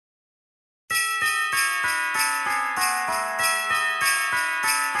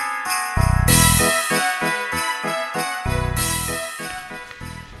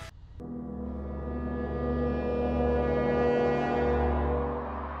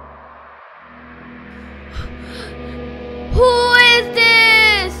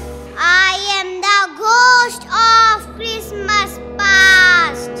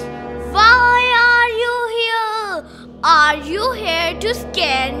you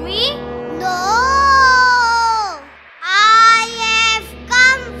scare me? No! I have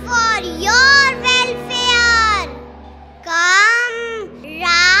come for your welfare. Come,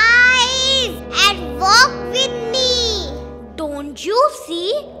 rise and walk with me. Don't you see?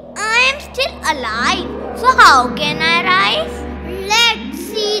 I am still alive. So how can I rise? Let's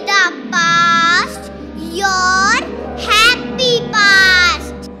see the past, your happy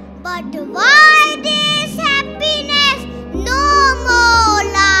past. But why this happiness no more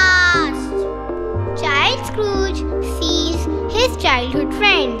lasts? Child Scrooge sees his childhood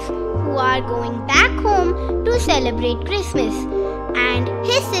friends who are going back home to celebrate Christmas, and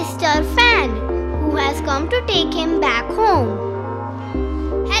his sister Fan who has come to take him back home.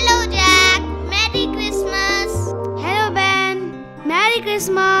 Hello Jack, Merry Christmas. Hello Ben, Merry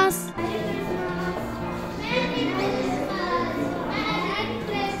Christmas. Merry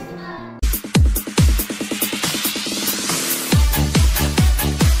Christmas.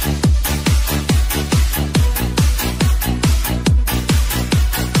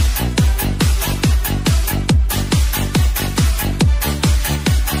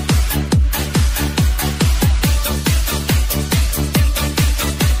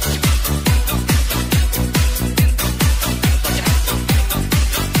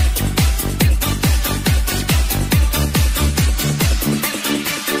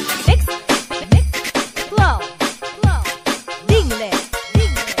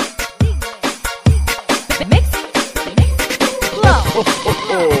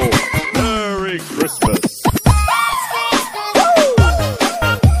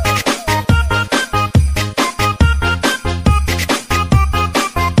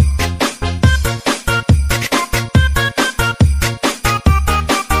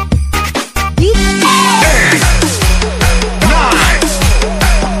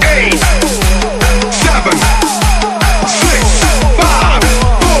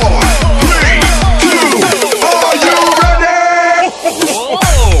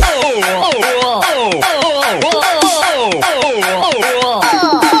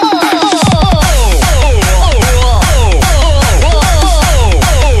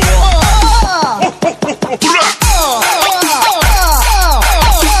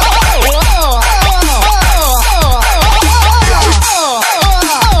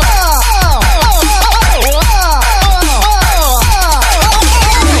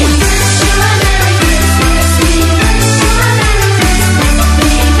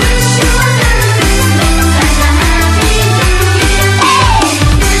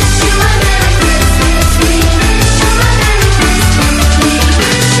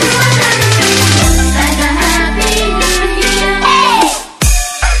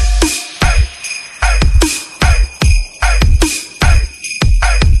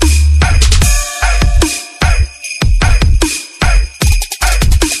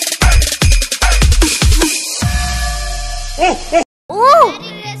 Oh,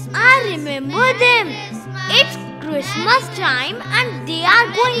 I remember them. It's Christmas time and they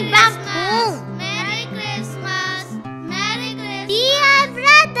are going back home. Merry Christmas. Merry Christmas. Dear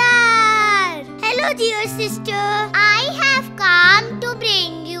brother. Hello, dear sister. I have come to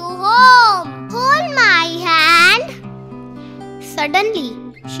bring you home. Hold my hand. Suddenly,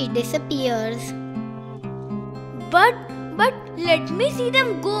 she disappears. But let me see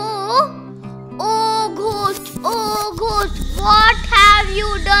them go. Oh ghost, what have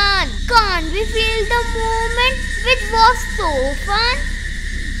you done? Can't we feel the moment which was so fun?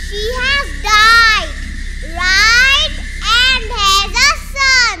 She has died, right? And has a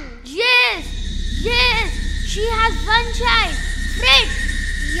son. Yes, she has one child, Fred.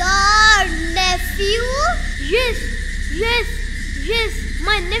 Your nephew? Yes,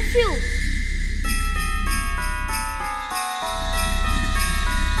 my nephew.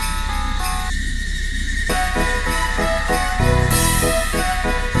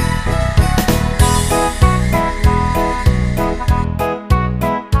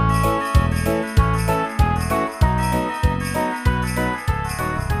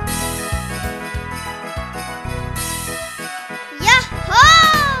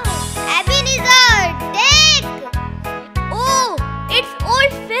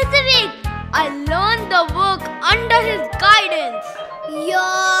 Fezziwig! I learned the work under his guidance.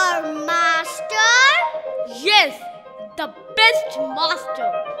 Your master? Yes, the best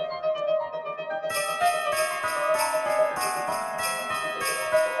master.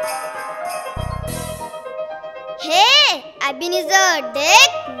 Hey, Ebenezer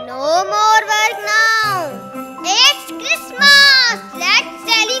Dick, no more work now. It's Christmas. Let's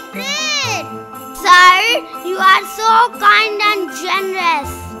celebrate. Sir, you are so kind and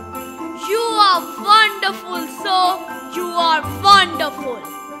generous. You are wonderful, sir. You are wonderful.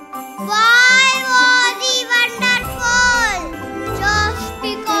 Why was he wonderful? Just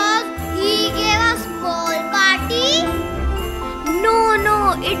because he gave a small party?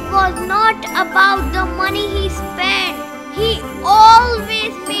 No, it was not about the money he spent. He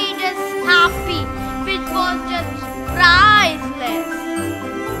always made us happy, which was just priceless.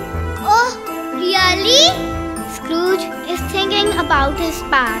 Oh, really? Scrooge is thinking about his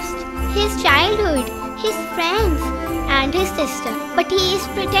past, his childhood, his friends, and his sister, but he is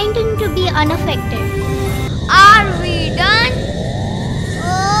pretending to be unaffected. Are we done?